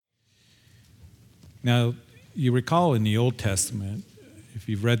Now, you recall in the Old Testament, if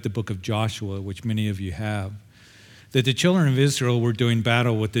you've read the book of Joshua, which many of you have, that the children of Israel were doing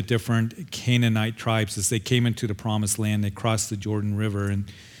battle with the different Canaanite tribes as they came into the promised land. They crossed the Jordan River.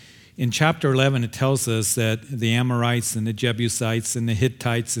 And in chapter 11, it tells us that the Amorites and the Jebusites and the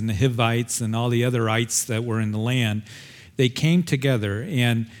Hittites and the Hivites and all the other ites that were in the land, they came together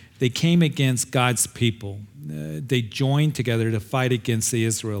and they came against God's people. They joined together to fight against the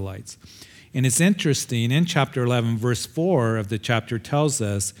Israelites. And it's interesting, in chapter 11, verse 4 of the chapter tells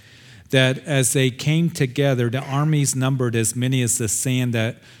us that as they came together, the armies numbered as many as the sand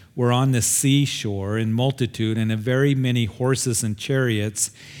that were on the seashore in multitude, and a very many horses and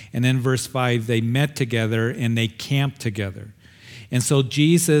chariots. And then verse 5, they met together and they camped together. And so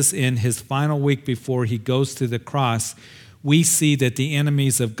Jesus, in his final week before he goes to the cross, we see that the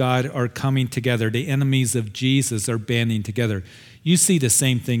enemies of God are coming together. The enemies of Jesus are banding together. You see the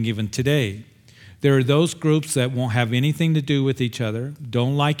same thing even today. There are those groups that won't have anything to do with each other,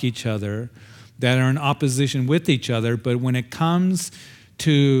 don't like each other, that are in opposition with each other, but when it comes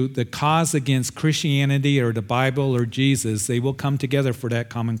to the cause against Christianity or the Bible or Jesus, they will come together for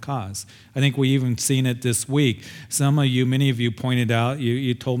that common cause. I think we even seen it this week. Many of you pointed out,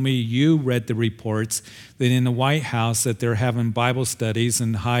 you told me you read the reports that in the White House that they're having Bible studies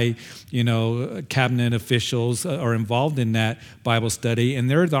and high, cabinet officials are involved in that Bible study. And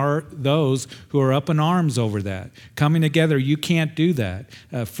there are those who are up in arms over that. Coming together, you can't do that.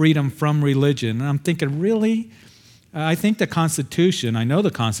 Freedom from religion. And I'm thinking, really? I think the Constitution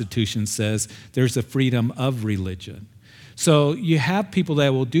says there's a freedom of religion. So you have people that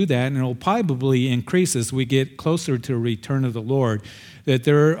will do that, and it will probably increase as we get closer to the return of the Lord, that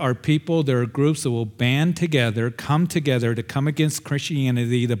there are groups that will band together, come together to come against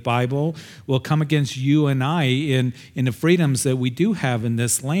Christianity. The Bible will come against you and I in the freedoms that we do have in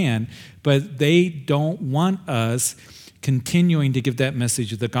this land, but they don't want us continuing to give that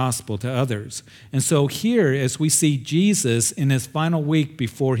message of the gospel to others. And so here, as we see Jesus in his final week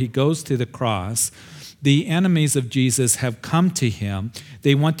before he goes to the cross, the enemies of Jesus have come to him.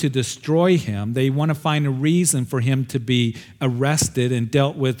 They want to destroy him. They want to find a reason for him to be arrested and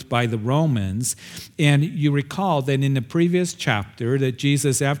dealt with by the Romans. And you recall that in the previous chapter that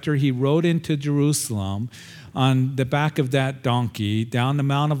Jesus, after he rode into Jerusalem, on the back of that donkey, down the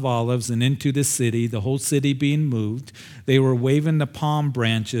Mount of Olives and into the city, the whole city being moved. They were waving the palm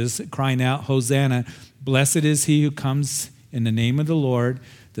branches, crying out, Hosanna, blessed is he who comes in the name of the Lord,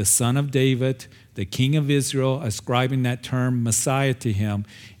 the Son of David, the King of Israel, ascribing that term Messiah to him.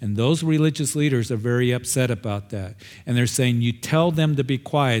 And those religious leaders are very upset about that. And they're saying, you tell them to be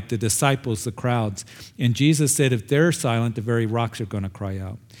quiet, the disciples, the crowds. And Jesus said, if they're silent, the very rocks are going to cry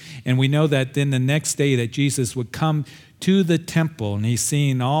out. And we know that then the next day that Jesus would come to the temple, and he's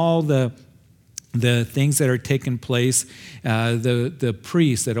seeing all the things that are taking place, the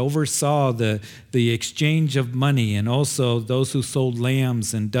priests that oversaw the exchange of money, and also those who sold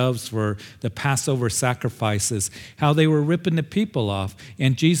lambs and doves for the Passover sacrifices, how they were ripping the people off.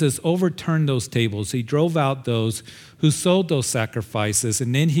 And Jesus overturned those tables. He drove out those who sold those sacrifices,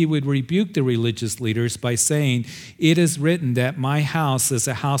 and then he would rebuke the religious leaders by saying, it is written that my house is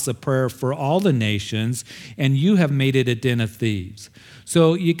a house of prayer for all the nations, and you have made it a den of thieves.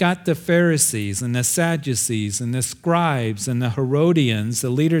 So you got the Pharisees and the Sadducees and the scribes and the Herodians, the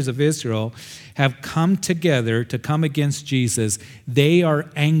leaders of Israel, have come together to come against Jesus. They are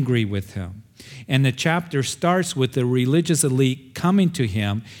angry with him. And the chapter starts with the religious elite coming to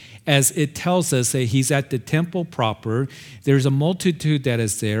him, as it tells us that he's at the temple proper. There's a multitude that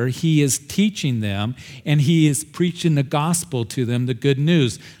is there. He is teaching them, and he is preaching the gospel to them, the good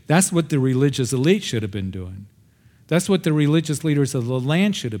news. That's what the religious elite should have been doing. That's what the religious leaders of the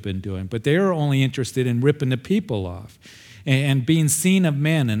land should have been doing. But they are only interested in ripping the people off and being seen of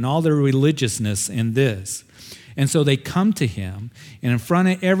men and all their religiousness in this. And so they come to him, and in front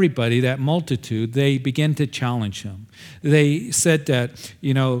of everybody, that multitude, they begin to challenge him. They said that,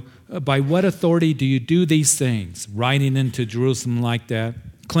 by what authority do you do these things? Riding into Jerusalem like that,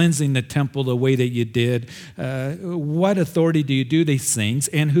 cleansing the temple the way that you did. What authority do you do these things,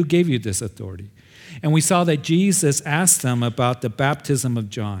 and who gave you this authority? And we saw that Jesus asked them about the baptism of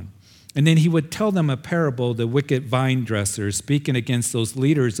John. And then he would tell them a parable, the wicked vine dressers, speaking against those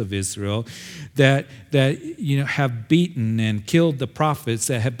leaders of Israel that have beaten and killed the prophets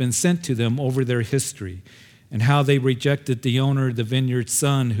that have been sent to them over their history, and how they rejected the owner of the vineyard's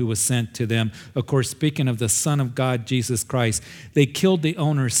son who was sent to them. Of course, speaking of the Son of God, Jesus Christ, they killed the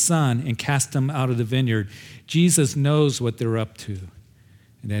owner's son and cast him out of the vineyard. Jesus knows what they're up to,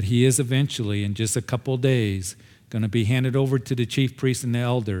 and that he is eventually, in just a couple days, going to be handed over to the chief priests and the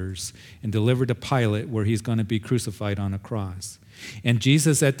elders and delivered to Pilate, where he's going to be crucified on a cross. And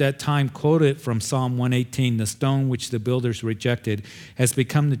Jesus at that time quoted from Psalm 118, the stone which the builders rejected has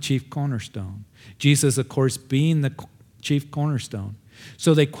become the chief cornerstone. Jesus, of course, being the chief cornerstone.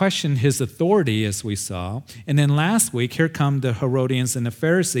 So they questioned his authority, as we saw. And then last week, here come the Herodians and the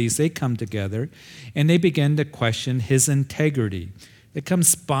Pharisees. They come together, and they begin to question his integrity. They come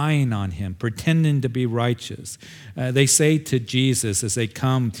spying on him, pretending to be righteous. They say to Jesus as they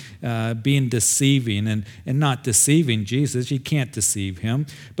come, being deceiving and not deceiving Jesus. You can't deceive him.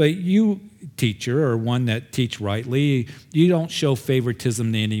 But you, teacher, or one that teach rightly, you don't show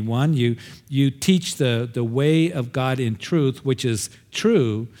favoritism to anyone. You teach the way of God in truth, which is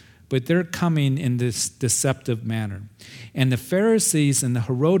true, but they're coming in this deceptive manner. And the Pharisees and the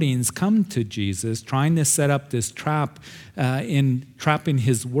Herodians come to Jesus trying to set up this trap in trapping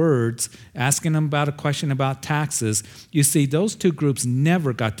his words, asking him about a question about taxes. You see, those two groups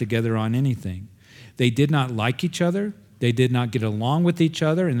never got together on anything. They did not like each other. They did not get along with each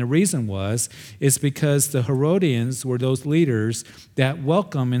other. And the reason is because the Herodians were those leaders that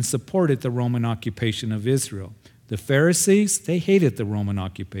welcomed and supported the Roman occupation of Israel. The Pharisees, they hated the Roman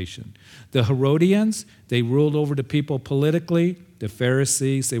occupation. The Herodians, they ruled over the people politically. The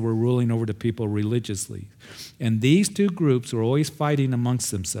Pharisees, they were ruling over the people religiously. And these two groups were always fighting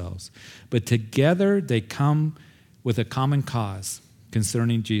amongst themselves. But together they come with a common cause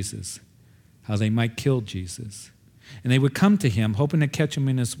concerning Jesus, how they might kill Jesus. And they would come to him hoping to catch him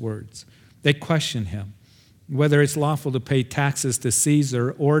in his words. They question him, whether it's lawful to pay taxes to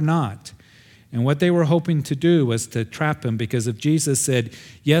Caesar or not. And what they were hoping to do was to trap him, because if Jesus said,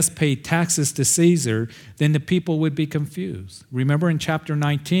 yes, pay taxes to Caesar, then the people would be confused. Remember in chapter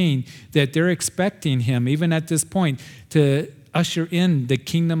 19 that they're expecting him, even at this point, to usher in the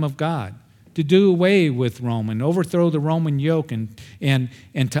kingdom of God, to do away with Rome and overthrow the Roman yoke and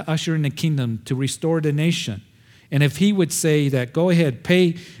to usher in the kingdom, to restore the nation. And if he would say that, go ahead,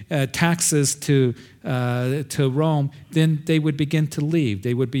 pay taxes to Rome, then they would begin to leave.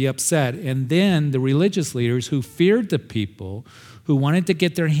 They would be upset. And then the religious leaders who feared the people, who wanted to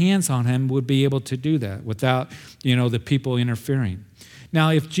get their hands on him, would be able to do that without, the people interfering. Now,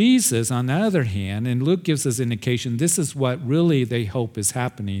 if Jesus, on the other hand, and Luke gives us indication, this is what really they hope is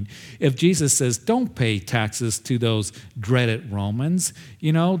happening. If Jesus says, don't pay taxes to those dreaded Romans,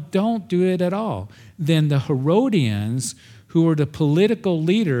 don't do it at all. Then the Herodians, who were the political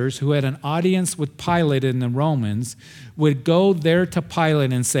leaders who had an audience with Pilate and the Romans, would go there to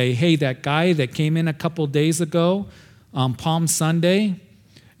Pilate and say, hey, that guy that came in a couple days ago on Palm Sunday,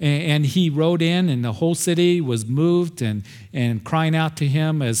 and he rode in, and the whole city was moved and crying out to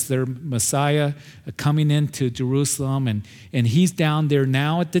him as their Messiah coming into Jerusalem. And he's down there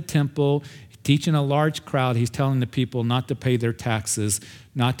now at the temple teaching a large crowd. He's telling the people not to pay their taxes,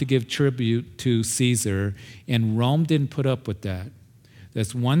 not to give tribute to Caesar. And Rome didn't put up with that.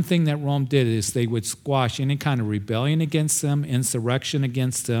 That's one thing that Rome did, is they would squash any kind of rebellion against them, insurrection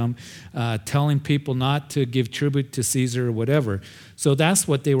against them, telling people not to give tribute to Caesar or whatever. So that's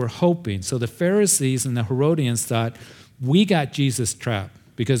what they were hoping. So the Pharisees and the Herodians thought, we got Jesus trapped,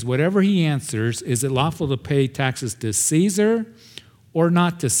 because whatever he answers, is it lawful to pay taxes to Caesar or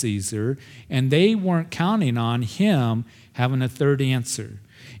not to Caesar? And they weren't counting on him having a third answer.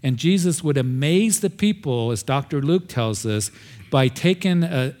 And Jesus would amaze the people, as Dr. Luke tells us, by taking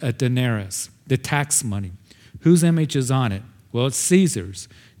a denarius, the tax money. Whose image is on it? Well, it's Caesar's.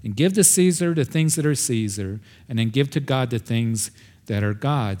 And give to Caesar the things that are Caesar, and then give to God the things that are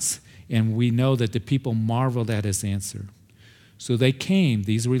God's. And we know that the people marveled at his answer. So they came,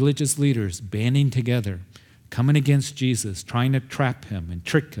 these religious leaders, banding together, coming against Jesus, trying to trap him and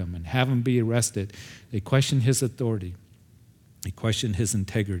trick him and have him be arrested. They questioned his authority. They questioned his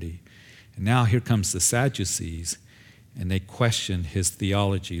integrity. And now here comes the Sadducees, and they question his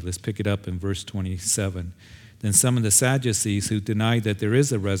theology. Let's pick it up in verse 27. Then some of the Sadducees who denied that there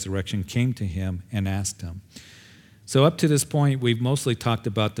is a resurrection came to him and asked him. So up to this point, we've mostly talked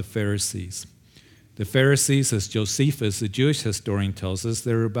about the Pharisees. The Pharisees, as Josephus, the Jewish historian, tells us,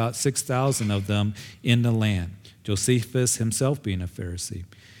 there were about 6,000 of them in the land. Josephus himself being a Pharisee.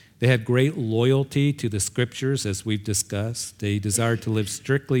 They had great loyalty to the scriptures, as we've discussed. They desired to live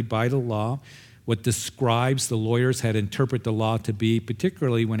strictly by the law, what the scribes, the lawyers, had interpreted the law to be,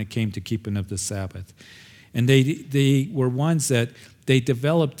 particularly when it came to keeping of the Sabbath. And they were ones that they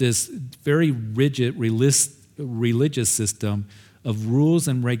developed this very rigid religious system of rules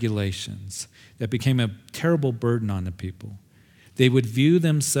and regulations that became a terrible burden on the people. They would view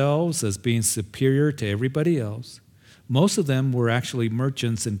themselves as being superior to everybody else, Most of them were actually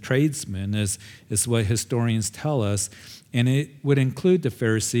merchants and tradesmen, is what historians tell us. And it would include the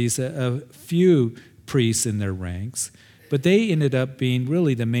Pharisees, a few priests in their ranks. But they ended up being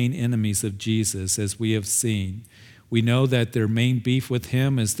really the main enemies of Jesus, as we have seen. We know that their main beef with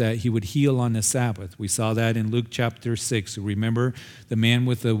him is that he would heal on the Sabbath. We saw that in Luke chapter 6. Remember the man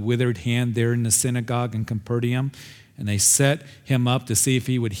with the withered hand there in the synagogue in Capernaum? And they set him up to see if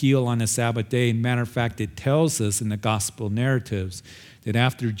he would heal on the Sabbath day. And matter of fact, it tells us in the gospel narratives that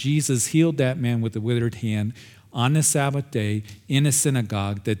after Jesus healed that man with the withered hand on the Sabbath day in a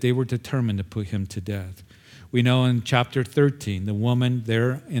synagogue, that they were determined to put him to death. We know in chapter 13, the woman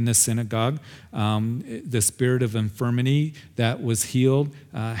there in the synagogue, the spirit of infirmity that was healed,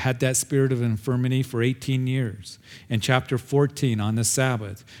 had that spirit of infirmity for 18 years. In chapter 14, on the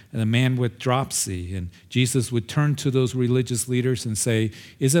Sabbath, the man with dropsy, and Jesus would turn to those religious leaders and say,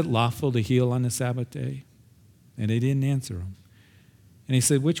 "Is it lawful to heal on the Sabbath day?" And they didn't answer him. And he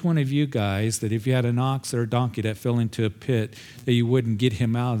said, "Which one of you guys, that if you had an ox or a donkey that fell into a pit, that you wouldn't get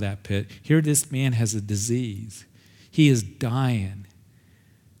him out of that pit? Here this man has a disease. He is dying.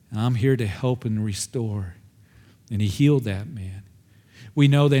 And I'm here to help and restore." And he healed that man. We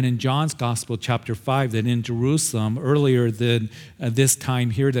know that in John's Gospel, chapter 5, that in Jerusalem, earlier than this time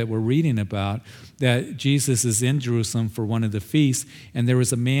here that we're reading about, that Jesus is in Jerusalem for one of the feasts, and there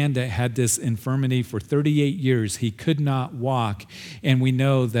was a man that had this infirmity for 38 years. He could not walk, and we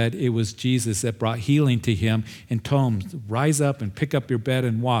know that it was Jesus that brought healing to him and told him, "Rise up and pick up your bed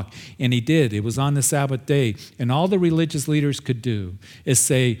and walk." And he did. It was on the Sabbath day, and all the religious leaders could do is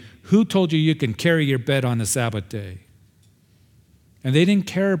say, "Who told you you can carry your bed on the Sabbath day?" And they didn't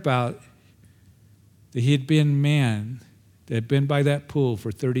care about that he had been a man that had been by that pool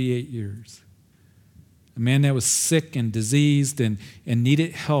for 38 years. A man that was sick and diseased and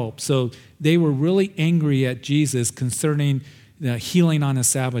needed help. So they were really angry at Jesus concerning healing on a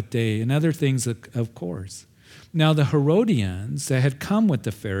Sabbath day and other things, of course. Now, the Herodians that had come with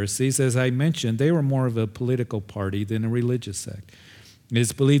the Pharisees, as I mentioned, they were more of a political party than a religious sect. It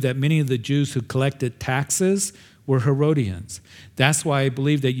is believed that many of the Jews who collected taxes were Herodians. That's why I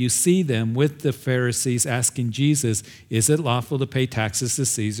believe that you see them with the Pharisees asking Jesus, "Is it lawful to pay taxes to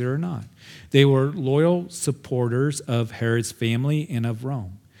Caesar or not?" They were loyal supporters of Herod's family and of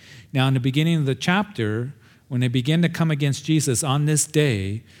Rome. Now, in the beginning of the chapter, when they begin to come against Jesus on this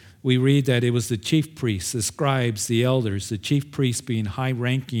day, we read that it was the chief priests, the scribes, the elders, the chief priests being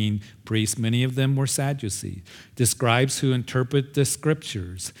high-ranking priests. Many of them were Sadducees. The scribes who interpret the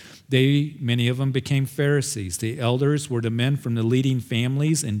scriptures. Many of them became Pharisees. The elders were the men from the leading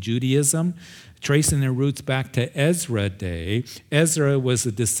families in Judaism, tracing their roots back to Ezra day. Ezra was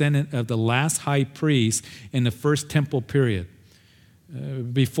a descendant of the last high priest in the first temple period.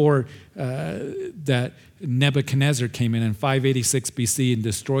 Before that Nebuchadnezzar came in 586 BC and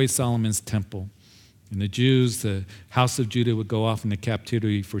destroyed Solomon's temple. And the Jews, the house of Judah, would go off into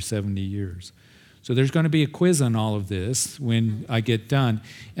captivity for 70 years. So there's going to be a quiz on all of this when I get done.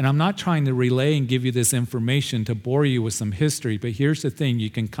 And I'm not trying to relay and give you this information to bore you with some history, but here's the thing.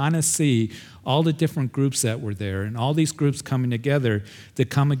 You can kind of see all the different groups that were there and all these groups coming together to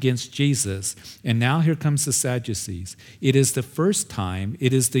come against Jesus. And now here comes the Sadducees. It is the first time,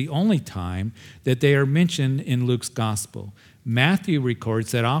 it is the only time that they are mentioned in Luke's gospel. Matthew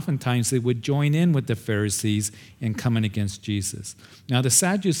records that oftentimes they would join in with the Pharisees in coming against Jesus. Now, the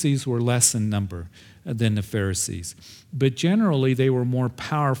Sadducees were less in number than the Pharisees, but generally they were more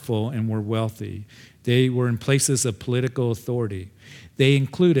powerful and were wealthy. They were in places of political authority. They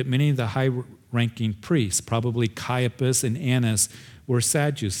included many of the high-ranking priests, probably Caiaphas and Annas were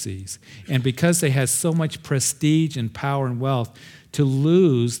Sadducees. And because they had so much prestige and power and wealth, to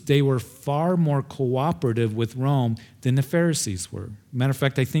lose, they were far more cooperative with Rome than the Pharisees were. Matter of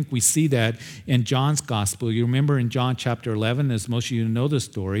fact, I think we see that in John's gospel. You remember in John chapter 11, as most of you know the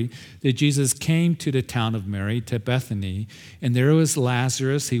story, that Jesus came to the town of Mary, to Bethany, and there was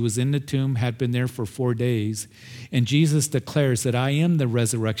Lazarus. He was in the tomb, had been there for 4 days. And Jesus declares that I am the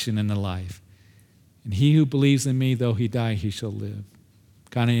resurrection and the life. And he who believes in me, though he die, he shall live.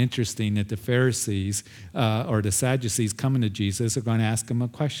 Kind of interesting that the Pharisees or the Sadducees coming to Jesus are going to ask him a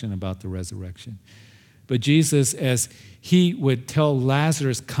question about the resurrection. But Jesus, as he would tell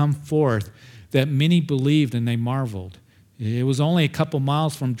Lazarus, come forth, that many believed and they marveled. It was only a couple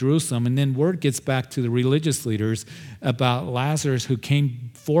miles from Jerusalem, and then word gets back to the religious leaders about Lazarus who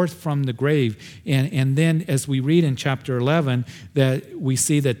came forth from the grave. And then as we read in chapter 11, that we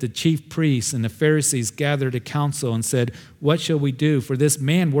see that the chief priests and the Pharisees gathered a council and said, what shall we do? For this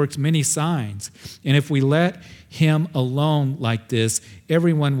man works many signs. And if we let him alone like this,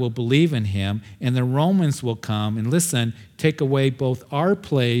 everyone will believe in him, and the Romans will come and, listen, take away both our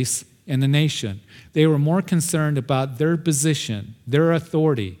place and the nation. They were more concerned about their position, their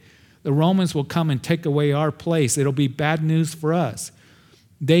authority. The Romans will come and take away our place. It'll be bad news for us.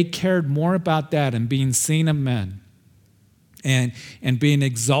 They cared more about that and being seen of men and being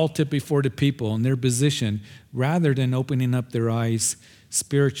exalted before the people in their position rather than opening up their eyes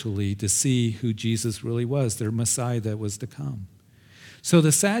spiritually to see who Jesus really was, their Messiah that was to come. So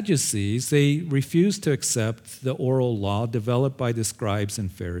the Sadducees, they refused to accept the oral law developed by the scribes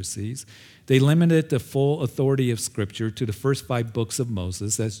and Pharisees. They limited the full authority of Scripture to the first 5 books of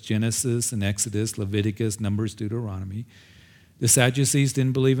Moses. That's Genesis and Exodus, Leviticus, Numbers, Deuteronomy. The Sadducees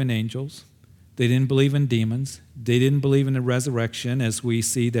didn't believe in angels. They didn't believe in demons. They didn't believe in the resurrection, as we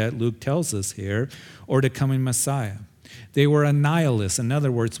see that Luke tells us here, or the coming Messiah. They were a nihilist. In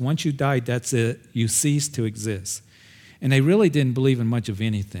other words, once you died, that's it. You cease to exist. And they really didn't believe in much of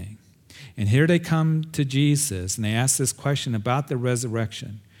anything. And here they come to Jesus, and they ask this question about the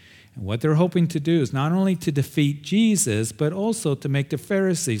resurrection. And what they're hoping to do is not only to defeat Jesus, but also to make the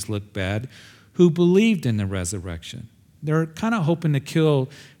Pharisees look bad who believed in the resurrection. They're kind of hoping to kill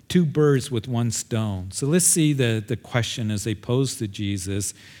 2 birds with 1 stone. So let's see the question as they pose to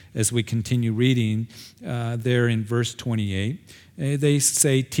Jesus as we continue reading there in verse 28. They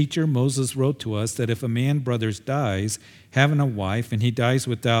say, Teacher, Moses wrote to us that if a man brother dies, having a wife, and he dies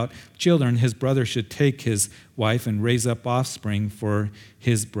without children, his brother should take his wife and raise up offspring for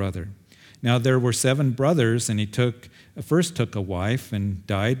his brother. Now there were 7 brothers, and he first took a wife and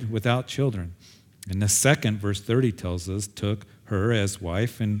died without children. And the second, verse 30 tells us, took her as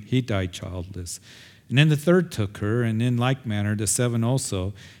wife, and he died childless. And then the third took her, and in like manner the 7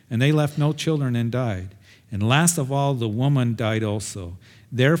 also, and they left no children and died. And last of all, the woman died also.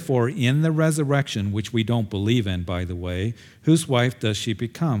 Therefore, in the resurrection, which we don't believe in, by the way, whose wife does she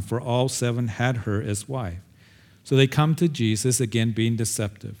become? For all 7 had her as wife. So they come to Jesus, again being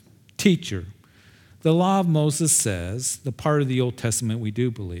deceptive. Teacher, the law of Moses says, the part of the Old Testament we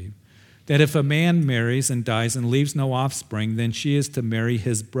do believe, that if a man marries and dies and leaves no offspring, then she is to marry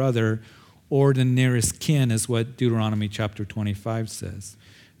his brother or the nearest kin, is what Deuteronomy chapter 25 says.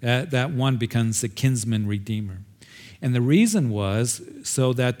 That one becomes the kinsman redeemer. And the reason was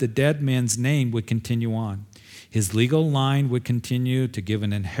so that the dead man's name would continue on. His legal line would continue to give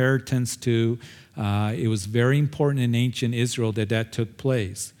an inheritance to. It was very important in ancient Israel that took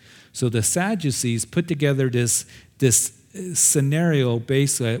place. So the Sadducees put together this scenario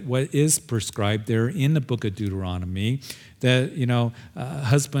based on what is prescribed there in the book of Deuteronomy, that,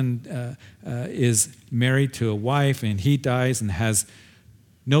 husband is married to a wife and he dies and has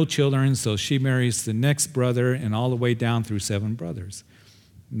no children, so she marries the next brother and all the way down through 7 brothers.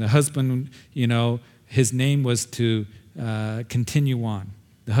 And the husband, his name was to continue on.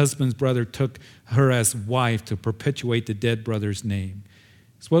 The husband's brother took her as wife to perpetuate the dead brother's name.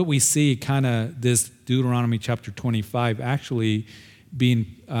 It's what we see kind of this Deuteronomy chapter 25 actually being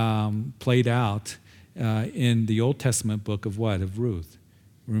played out in the Old Testament book of what? Of Ruth.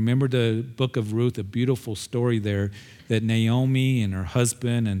 Remember the book of Ruth, a beautiful story there that Naomi and her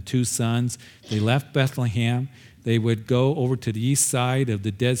husband and 2 sons, they left Bethlehem. They would go over to the east side of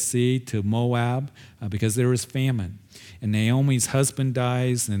the Dead Sea to Moab because there was famine. And Naomi's husband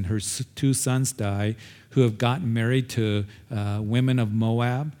dies and her 2 sons die who have gotten married to women of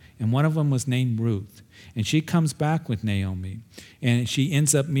Moab. And one of them was named Ruth. And she comes back with Naomi. And she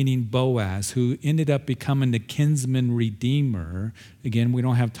ends up meeting Boaz, who ended up becoming the kinsman redeemer. Again, we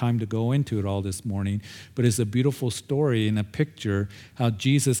don't have time to go into it all this morning, but it's a beautiful story and a picture how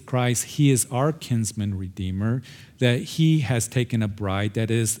Jesus Christ, he is our kinsman redeemer, that he has taken a bride,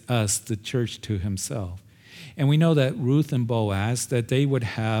 that is us, the church, to himself. And we know that Ruth and Boaz, that they would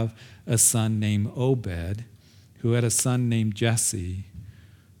have a son named Obed, who had a son named Jesse,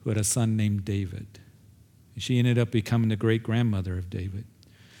 who had a son named David. She ended up becoming the great-grandmother of David.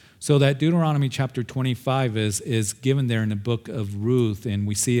 So that Deuteronomy chapter 25 is given there in the book of Ruth, and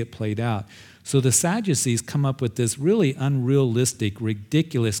we see it played out. So the Sadducees come up with this really unrealistic,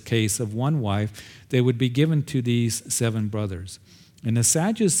 ridiculous case of one wife that would be given to these 7 brothers. And the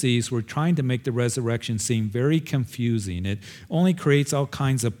Sadducees were trying to make the resurrection seem very confusing. It only creates all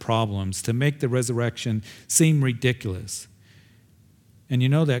kinds of problems to make the resurrection seem ridiculous. And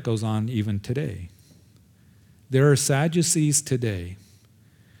that goes on even today. There are Sadducees today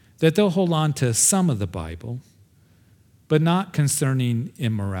that they'll hold on to some of the Bible, but not concerning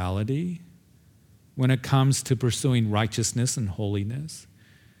immorality, when it comes to pursuing righteousness and holiness,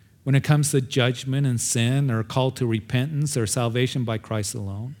 when it comes to judgment and sin or call to repentance or salvation by Christ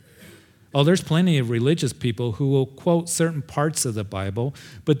alone. Oh, there's plenty of religious people who will quote certain parts of the Bible,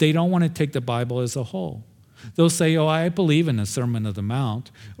 but they don't want to take the Bible as a whole. They'll say, oh, I believe in the Sermon on the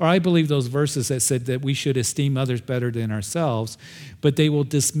Mount, or I believe those verses that said that we should esteem others better than ourselves, but they will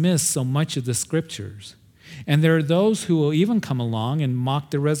dismiss so much of the scriptures. And there are those who will even come along and mock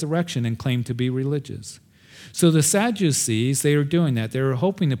the resurrection and claim to be religious. So the Sadducees, they are doing that. They were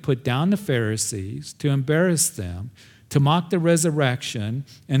hoping to put down the Pharisees, to embarrass them, to mock the resurrection,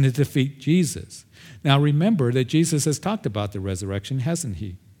 and to defeat Jesus. Now remember that Jesus has talked about the resurrection, hasn't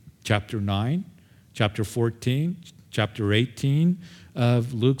he? Chapter 9, chapter 14, chapter 18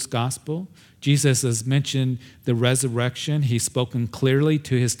 of Luke's gospel. Jesus has mentioned the resurrection. He's spoken clearly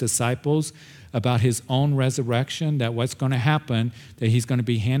to his disciples about his own resurrection, that what's going to happen, that he's going to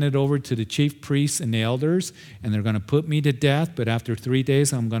be handed over to the chief priests and the elders, and they're going to put me to death, but after 3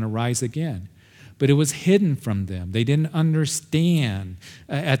 days I'm going to rise again. But it was hidden from them. They didn't understand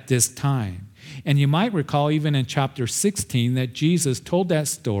at this time. And you might recall even in chapter 16 that Jesus told that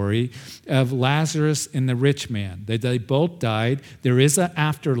story of Lazarus and the rich man, that they both died. There is an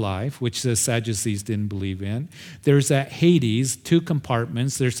afterlife, which the Sadducees didn't believe in. There's that Hades, 2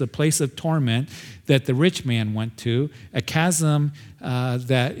 compartments. There's a place of torment that the rich man went to, a chasm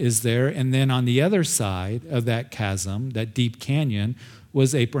that is there. And then on the other side of that chasm, that deep canyon,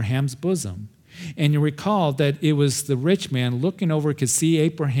 was Abraham's bosom. And you recall that it was the rich man looking over, could see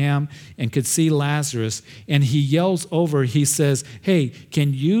Abraham and could see Lazarus, and he yells over, he says, hey,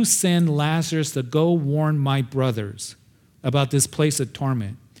 can you send Lazarus to go warn my brothers about this place of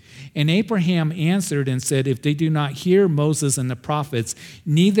torment? And Abraham answered and said, if they do not hear Moses and the prophets,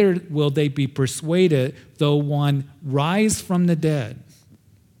 neither will they be persuaded, though one rise from the dead.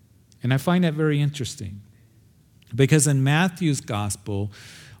 And I find that very interesting, because in Matthew's gospel,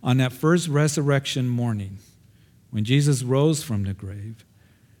 on that first resurrection morning, when Jesus rose from the grave,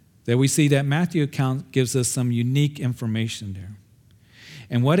 that we see that Matthew account gives us some unique information there.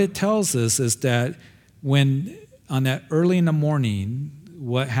 And what it tells us is that when, on that early in the morning,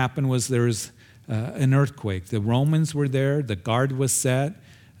 what happened was there was an earthquake. The Romans were there, the guard was set.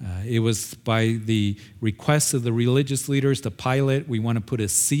 It was by the request of the religious leaders to Pilate, we want to put a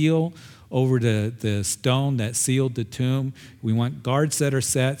seal over the stone that sealed the tomb. We want guards that are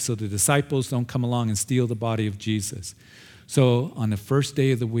set so the disciples don't come along and steal the body of Jesus. So on the first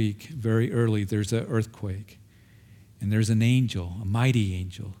day of the week, very early, there's an earthquake. And there's an angel, a mighty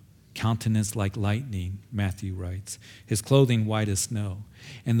angel, countenance like lightning, Matthew writes, his clothing white as snow.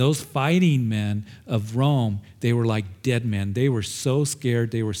 And those fighting men of Rome, they were like dead men. They were so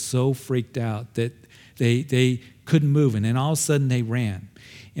scared, they were so freaked out that they couldn't move. And then all of a sudden they ran.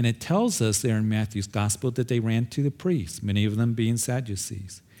 And it tells us there in Matthew's gospel that they ran to the priests, many of them being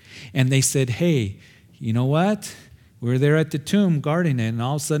Sadducees. And they said, hey, you know what? We're there at the tomb guarding it, and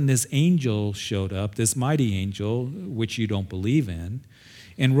all of a sudden this angel showed up, this mighty angel, which you don't believe in,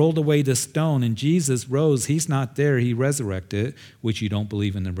 and rolled away the stone. And Jesus rose. He's not there. He resurrected, which you don't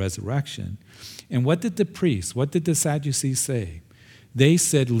believe in the resurrection. And what did the priests, what did the Sadducees say? They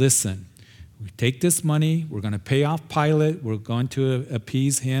said, listen, we take this money, we're going to pay off Pilate, we're going to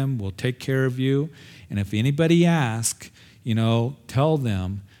appease him, we'll take care of you. And if anybody asks, tell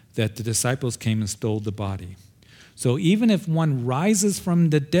them that the disciples came and stole the body. So even if one rises from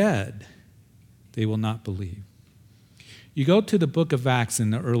the dead, they will not believe. You go to the book of Acts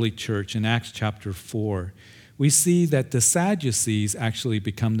in the early church, in Acts chapter 4, we see that the Sadducees actually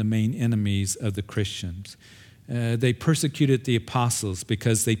become the main enemies of the Christians. They persecuted the apostles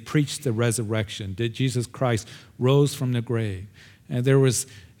because they preached the resurrection, that Jesus Christ rose from the grave. And there was,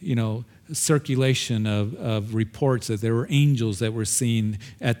 circulation of reports that there were angels that were seen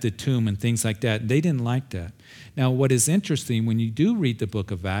at the tomb and things like that. They didn't like that. Now, what is interesting, when you do read the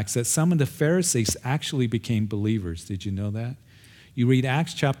book of Acts, that some of the Pharisees actually became believers. Did you know that? You read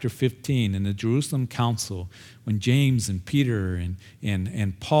Acts chapter 15 in the Jerusalem Council, when James and Peter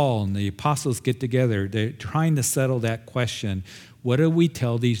and Paul and the apostles get together, they're trying to settle that question. What do we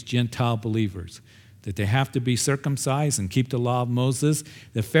tell these Gentile believers? That they have to be circumcised and keep the law of Moses?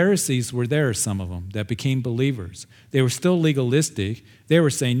 The Pharisees were there, some of them, that became believers. They were still legalistic. They were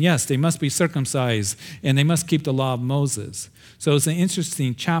saying, yes, they must be circumcised and they must keep the law of Moses. So it's an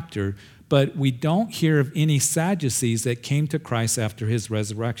interesting chapter. But we don't hear of any Sadducees that came to Christ after his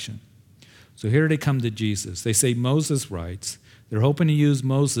resurrection. So here they come to Jesus. They say, Moses writes They're hoping to use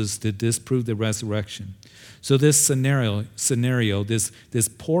Moses to disprove the resurrection. So this scenario, this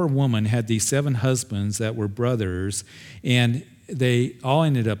poor woman had these 7 husbands that were brothers, and they all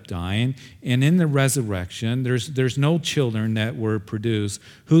ended up dying. And in the resurrection, there's no children that were produced.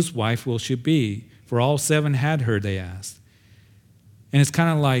 Whose wife will she be? For all 7 had her, they asked. And it's kind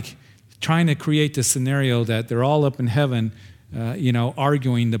of like trying to create the scenario that they're all up in heaven,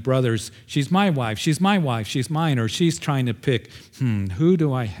 arguing, the brothers, she's my wife, she's mine, or she's trying to pick, who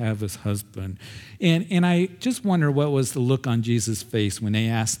do I have as husband? And I just wonder what was the look on Jesus' face when they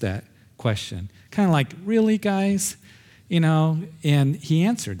asked that question. Kind of like, really, guys? And he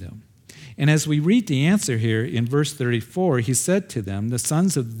answered them. And as we read the answer here in verse 34, he said to them, the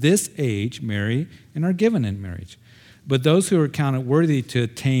sons of this age marry and are given in marriage. But those who are counted worthy to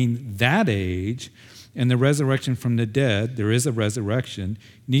attain that age and the resurrection from the dead, there is a resurrection,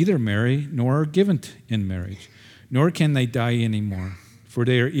 neither marry nor are given in marriage, nor can they die anymore, for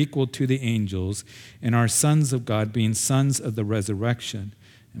they are equal to the angels and are sons of God, being sons of the resurrection.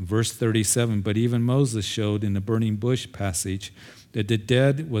 In verse 37, but even Moses showed in the burning bush passage that the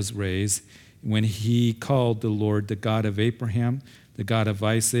dead was raised when he called the Lord the God of Abraham, the God of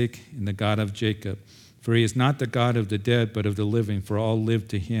Isaac, and the God of Jacob. For he is not the God of the dead, but of the living, for all live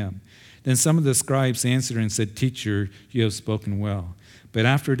to him. Then some of the scribes answered and said, Teacher, you have spoken well. But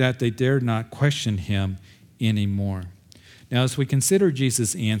after that they dared not question him anymore. Now, as we consider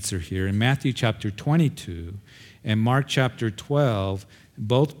Jesus' answer here in Matthew chapter 22 and Mark chapter 12,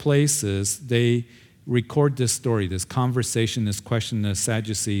 both places they record this story, this conversation, this question the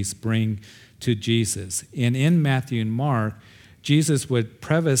Sadducees bring to Jesus. And in Matthew and Mark, Jesus would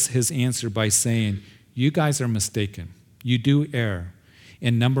preface his answer by saying, you guys are mistaken. You do err.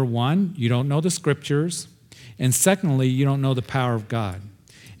 And number one, you don't know the scriptures. And secondly, you don't know the power of God.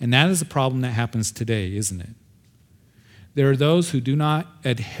 And that is a problem that happens today, isn't it? There are those who do not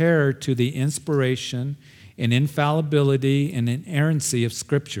adhere to the inspiration and infallibility and inerrancy of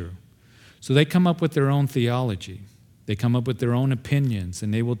Scripture. So they come up with their own theology. They come up with their own opinions,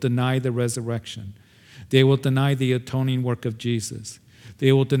 and they will deny the resurrection. They will deny the atoning work of Jesus.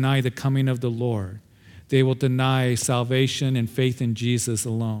 They will deny the coming of the Lord. They will deny salvation and faith in Jesus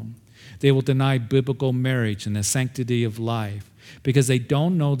alone. They will deny biblical marriage and the sanctity of life because they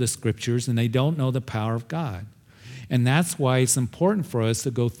don't know the Scriptures and they don't know the power of God. And that's why it's important for us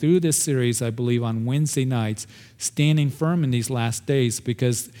to go through this series, I believe, on Wednesday nights, standing firm in these last days,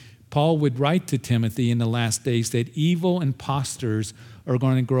 because Paul would write to Timothy in the last days that evil impostors are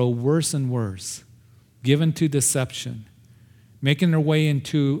going to grow worse and worse, given to deception, making their way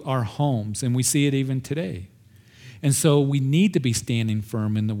into our homes, and we see it even today. And so we need to be standing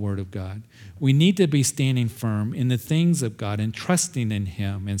firm in the Word of God. We need to be standing firm in the things of God and trusting in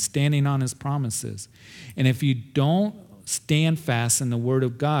Him and standing on His promises. And if you don't stand fast in the Word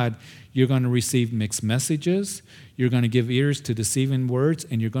of God, you're going to receive mixed messages, you're going to give ears to deceiving words,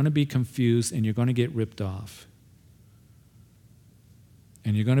 and you're going to be confused, and you're going to get ripped off.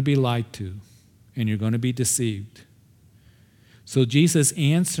 And you're going to be lied to, and you're going to be deceived. So Jesus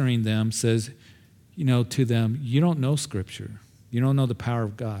answering them says, to them, you don't know Scripture. You don't know the power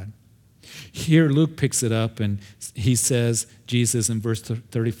of God. Here Luke picks it up and he says, Jesus in verse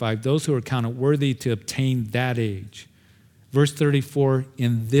 35, those who are counted worthy to obtain that age. Verse 34,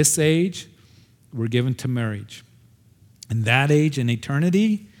 in this age, we're given to marriage. In that age, in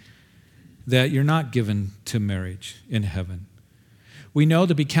eternity, that you're not given to marriage in heaven. We know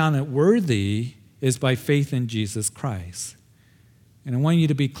to be counted worthy is by faith in Jesus Christ. And I want you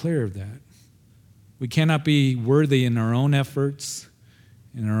to be clear of that. We cannot be worthy in our own efforts,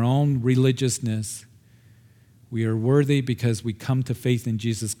 in our own religiousness. We are worthy because we come to faith in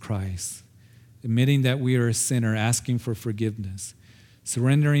Jesus Christ, admitting that we are a sinner, asking for forgiveness,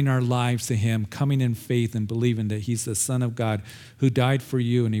 surrendering our lives to Him, coming in faith and believing that He's the Son of God who died for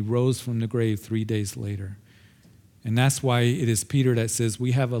you and He rose from the grave 3 days later. And that's why it is Peter that says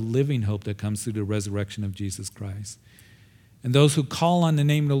we have a living hope that comes through the resurrection of Jesus Christ. And those who call on the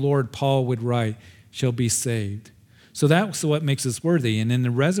name of the Lord, Paul would write, shall be saved. So that's what makes us worthy. And in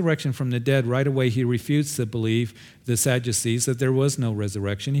the resurrection from the dead, right away he refutes to believe the Sadducees that there was no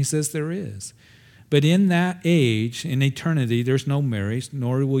resurrection. He says there is. But in that age, in eternity, there's no marriage,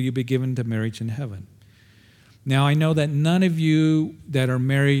 nor will you be given to marriage in heaven. Now, I know that none of you that are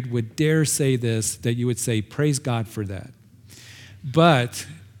married would dare say this, that you would say, praise God for that. But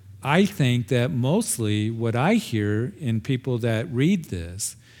I think that mostly what I hear in people that read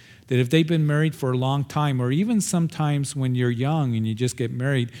this, that if they've been married for a long time, or even sometimes when you're young and you just get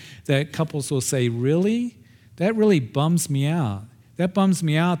married, that couples will say, really? That really bums me out. That bums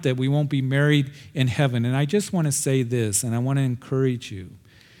me out that we won't be married in heaven. And I just want to say this, and I want to encourage you,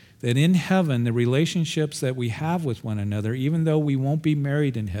 that in heaven, the relationships that we have with one another, even though we won't be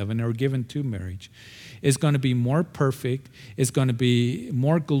married in heaven or given to marriage, is going to be more perfect, is going to be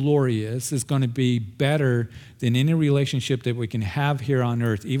more glorious, is going to be better than any relationship that we can have here on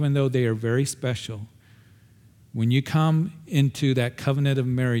earth, even though they are very special. When you come into that covenant of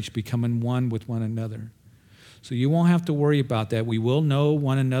marriage, becoming one with one another. So you won't have to worry about that. We will know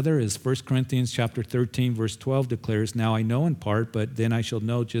one another, as 1 Corinthians chapter 13, verse 12 declares, now I know in part, but then I shall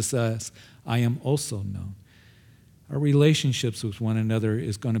know just as I am also known. Our relationships with one another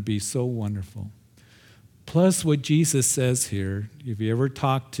is going to be so wonderful. Plus what Jesus says here, if you ever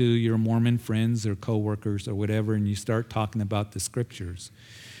talk to your Mormon friends or coworkers or whatever, and you start talking about the scriptures,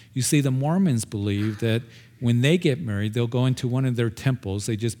 you see the Mormons believe that when they get married, they'll go into one of their temples.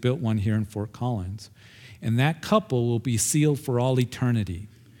 They just built one here in Fort Collins. And that couple will be sealed for all eternity.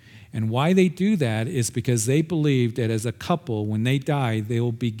 And why they do that is because they believe that as a couple, when they die, they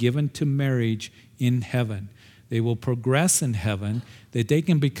will be given to marriage in heaven. They will progress in heaven, that they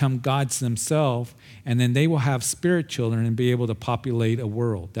can become gods themselves, and then they will have spirit children and be able to populate a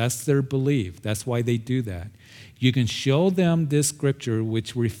world. That's their belief. That's why they do that. You can show them this scripture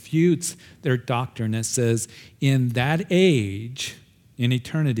which refutes their doctrine that says, in that age, in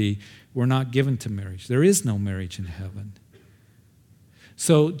eternity, we're not given to marriage. There is no marriage in heaven.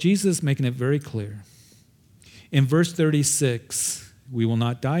 So Jesus is making it very clear. In verse 36, we will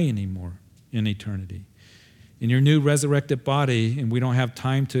not die anymore in eternity. In your new resurrected body, and we don't have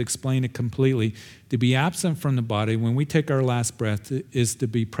time to explain it completely, to be absent from the body when we take our last breath is to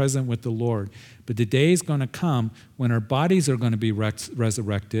be present with the Lord. But the day is going to come when our bodies are going to be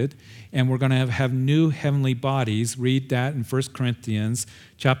resurrected, and we're going to have new heavenly bodies. Read that in 1 Corinthians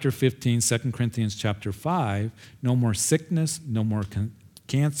chapter 15, 2 Corinthians chapter 5. No more sickness, no more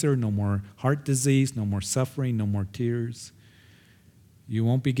cancer, no more heart disease, no more suffering, no more tears. You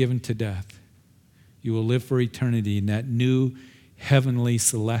won't be given to death. You will live for eternity in that new heavenly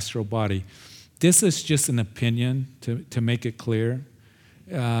celestial body. This is just an opinion to make it clear.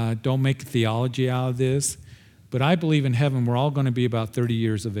 Don't make theology out of this. But I believe in heaven we're all going to be about 30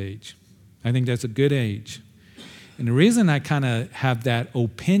 years of age. I think that's a good age. And the reason I kind of have that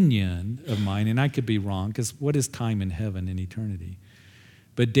opinion of mine, and I could be wrong, because what is time in heaven in eternity?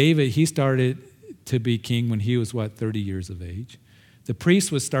 But David, he started to be king when he was, 30 years of age. The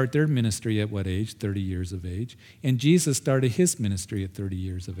priests would start their ministry at what age? 30 years of age. And Jesus started his ministry at 30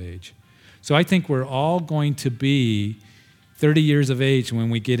 years of age. So I think we're all going to be 30 years of age when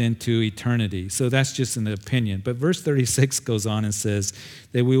we get into eternity. So that's just an opinion. But verse 36 goes on and says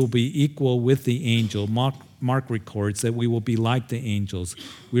that we will be equal with the angel. Mark records that we will be like the angels.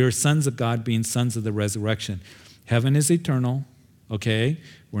 We are sons of God, being sons of the resurrection. Heaven is eternal, okay?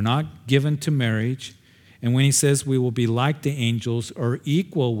 We're not given to marriage. And when he says we will be like the angels or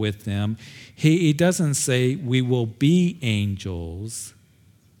equal with them, he doesn't say we will be angels.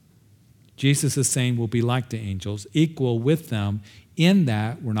 Jesus is saying we'll be like the angels, equal with them in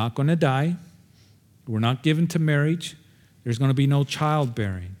that we're not going to die. We're not given to marriage. There's going to be no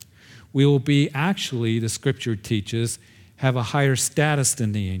childbearing. We will be actually, the scripture teaches, have a higher status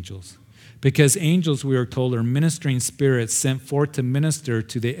than the angels. Because angels, we are told, are ministering spirits sent forth to minister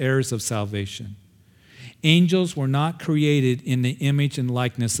to the heirs of salvation. Angels were not created in the image and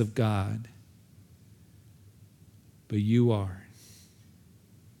likeness of God, but you are.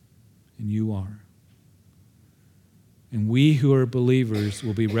 And you are. And we who are believers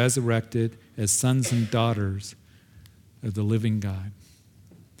will be resurrected as sons and daughters of the living God.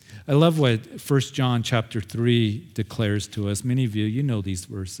 I love what 1 John chapter 3 declares to us. Many of you know these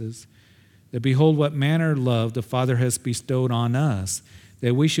verses. That behold, what manner of love the Father has bestowed on us,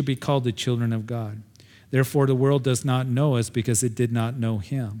 that we should be called the children of God. Therefore, the world does not know us because it did not know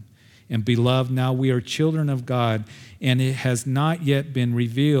him. And beloved, now we are children of God, and it has not yet been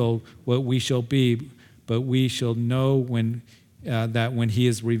revealed what we shall be, but we shall know that when he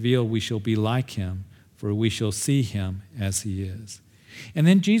is revealed, we shall be like him, for we shall see him as he is. And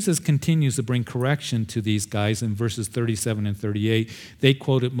then Jesus continues to bring correction to these guys in verses 37 and 38. They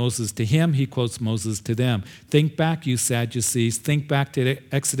quoted Moses to him. He quotes Moses to them. Think back, you Sadducees. Think back to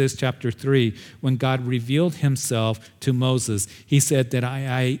Exodus chapter 3 when God revealed himself to Moses. He said that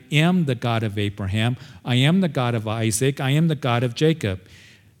I am the God of Abraham. I am the God of Isaac. I am the God of Jacob.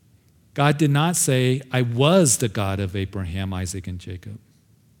 God did not say, I was the God of Abraham, Isaac, and Jacob.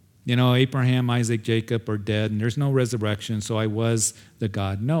 You know, Abraham, Isaac, Jacob are dead, and there's no resurrection, so I was the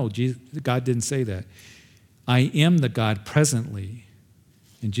God. No, God didn't say that. I am the God presently.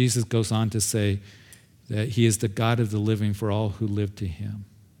 And Jesus goes on to say that he is the God of the living for all who live to him.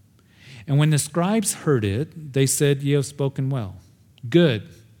 And when the scribes heard it, they said, "You have spoken well. Good.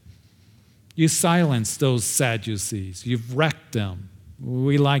 You silenced those Sadducees. You've wrecked them.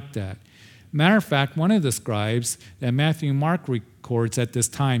 We like that." Matter of fact, one of the scribes that Matthew and Mark records at this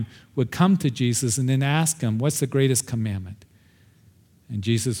time would come to Jesus and then ask him, "What's the greatest commandment?" And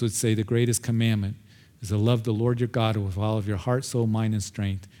Jesus would say, "The greatest commandment is to love the Lord your God with all of your heart, soul, mind, and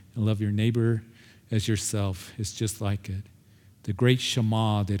strength, and love your neighbor as yourself." It's just like it. The great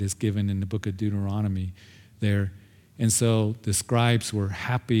Shema that is given in the book of Deuteronomy there. And so the scribes were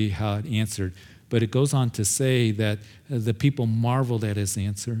happy how it answered. But it goes on to say that the people marveled at his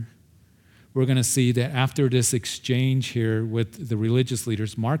answer. We're going to see that after this exchange here with the religious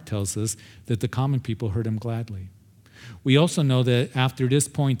leaders, Mark tells us that the common people heard him gladly. We also know that after this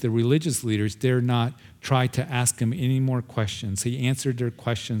point, the religious leaders dare not try to ask him any more questions. He answered their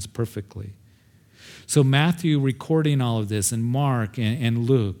questions perfectly. So Matthew recording all of this, and Mark and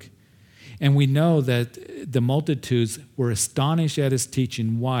Luke. And we know that the multitudes were astonished at his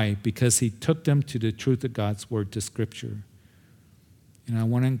teaching. Why? Because he took them to the truth of God's word, to Scripture. And I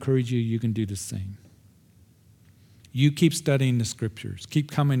want to encourage you, you can do the same. You keep studying the Scriptures.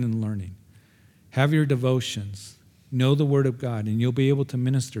 Keep coming and learning. Have your devotions. Know the Word of God, and you'll be able to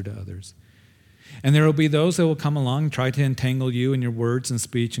minister to others. And there will be those that will come along and try to entangle you in your words and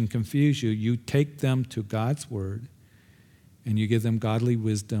speech and confuse you. You take them to God's Word, and you give them godly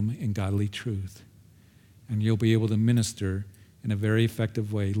wisdom and godly truth. And you'll be able to minister in a very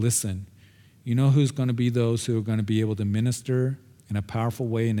effective way. Listen, you know who's going to be those who are going to be able to minister in a powerful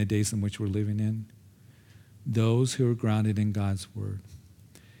way in the days in which we're living in? Those who are grounded in God's Word.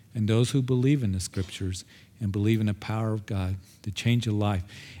 And those who believe in the Scriptures and believe in the power of God to change a life.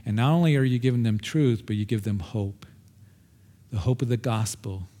 And not only are you giving them truth, but you give them hope. The hope of the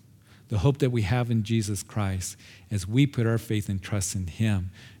gospel. The hope that we have in Jesus Christ as we put our faith and trust in him,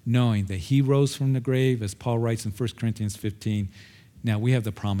 knowing that he rose from the grave, as Paul writes in 1 Corinthians 15. Now we have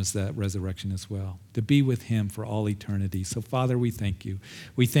the promise of that resurrection as well, to be with him for all eternity. So Father, we thank you.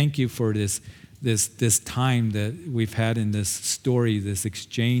 We thank you for this time that we've had in this story, this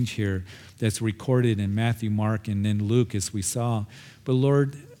exchange here that's recorded in Matthew, Mark, and then Luke, as we saw. But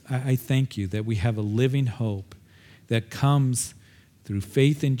Lord, I thank you that we have a living hope that comes through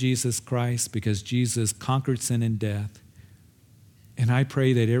faith in Jesus Christ, because Jesus conquered sin and death. And I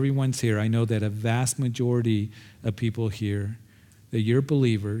pray that everyone's here. I know that a vast majority of people here, that you're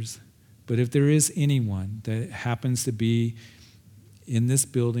believers. But if there is anyone that happens to be in this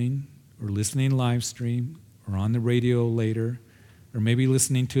building or listening live stream or on the radio later, or maybe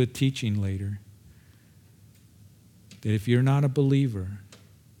listening to a teaching later, that if you're not a believer,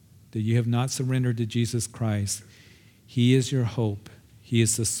 that you have not surrendered to Jesus Christ, he is your hope. He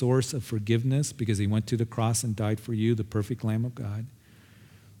is the source of forgiveness because he went to the cross and died for you, the perfect Lamb of God.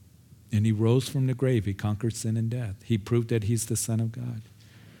 And he rose from the grave. He conquered sin and death. He proved that he's the Son of God.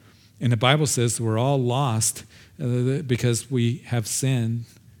 And the Bible says we're all lost because we have sinned.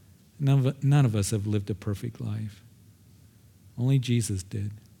 None of us have lived a perfect life. Only Jesus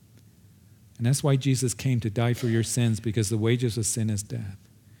did. And that's why Jesus came to die for your sins, because the wages of sin is death.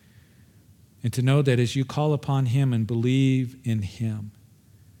 And to know that as you call upon him and believe in him,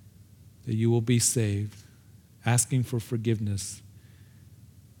 that you will be saved, asking for forgiveness,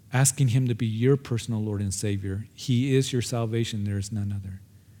 asking him to be your personal Lord and Savior. He is your salvation. There is none other.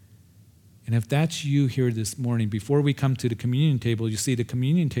 And if that's you here this morning, before we come to the communion table, you see the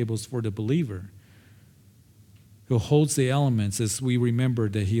communion table is for the believer who holds the elements as we remember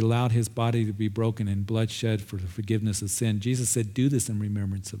that he allowed his body to be broken and blood shed for the forgiveness of sin. Jesus said, do this in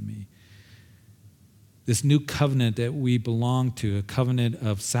remembrance of me. This new covenant that we belong to, a covenant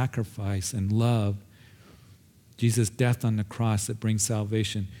of sacrifice and love, Jesus' death on the cross that brings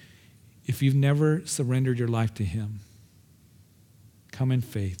salvation. If you've never surrendered your life to him, come in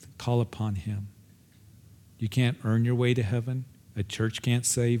faith, call upon him. You can't earn your way to heaven. A church can't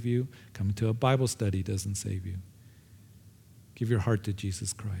save you. Coming to a Bible study doesn't save you. Give your heart to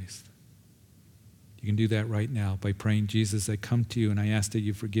Jesus Christ. You can do that right now by praying, Jesus, I come to you and I ask that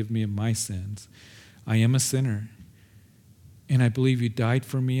you forgive me of my sins. I am a sinner. And I believe you died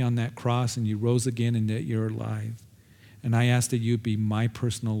for me on that cross and you rose again and that you're alive. And I ask that you be my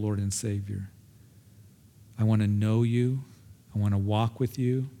personal Lord and Savior. I want to know you. I want to walk with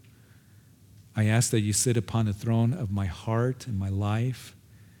you. I ask that you sit upon the throne of my heart and my life.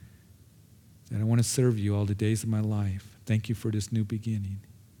 That I want to serve you all the days of my life. Thank you for this new beginning.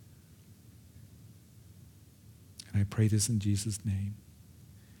 And I pray this in Jesus' name.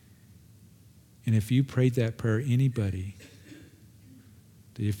 And if you prayed that prayer, anybody,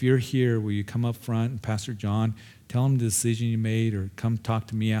 If you're here, will you come up front and Pastor John, tell him the decision you made, or come talk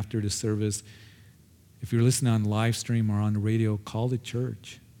to me after the service. If you're listening on live stream or on the radio, call the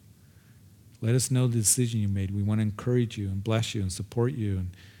church. Let us know the decision you made. We want to encourage you and bless you and support you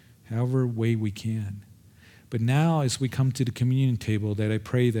in however way we can. But now as we come to the communion table, that I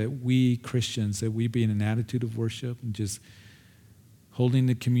pray that we Christians, that we be in an attitude of worship and just holding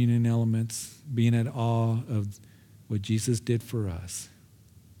the communion elements, being at awe of what Jesus did for us.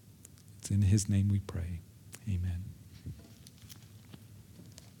 It's in his name we pray. Amen.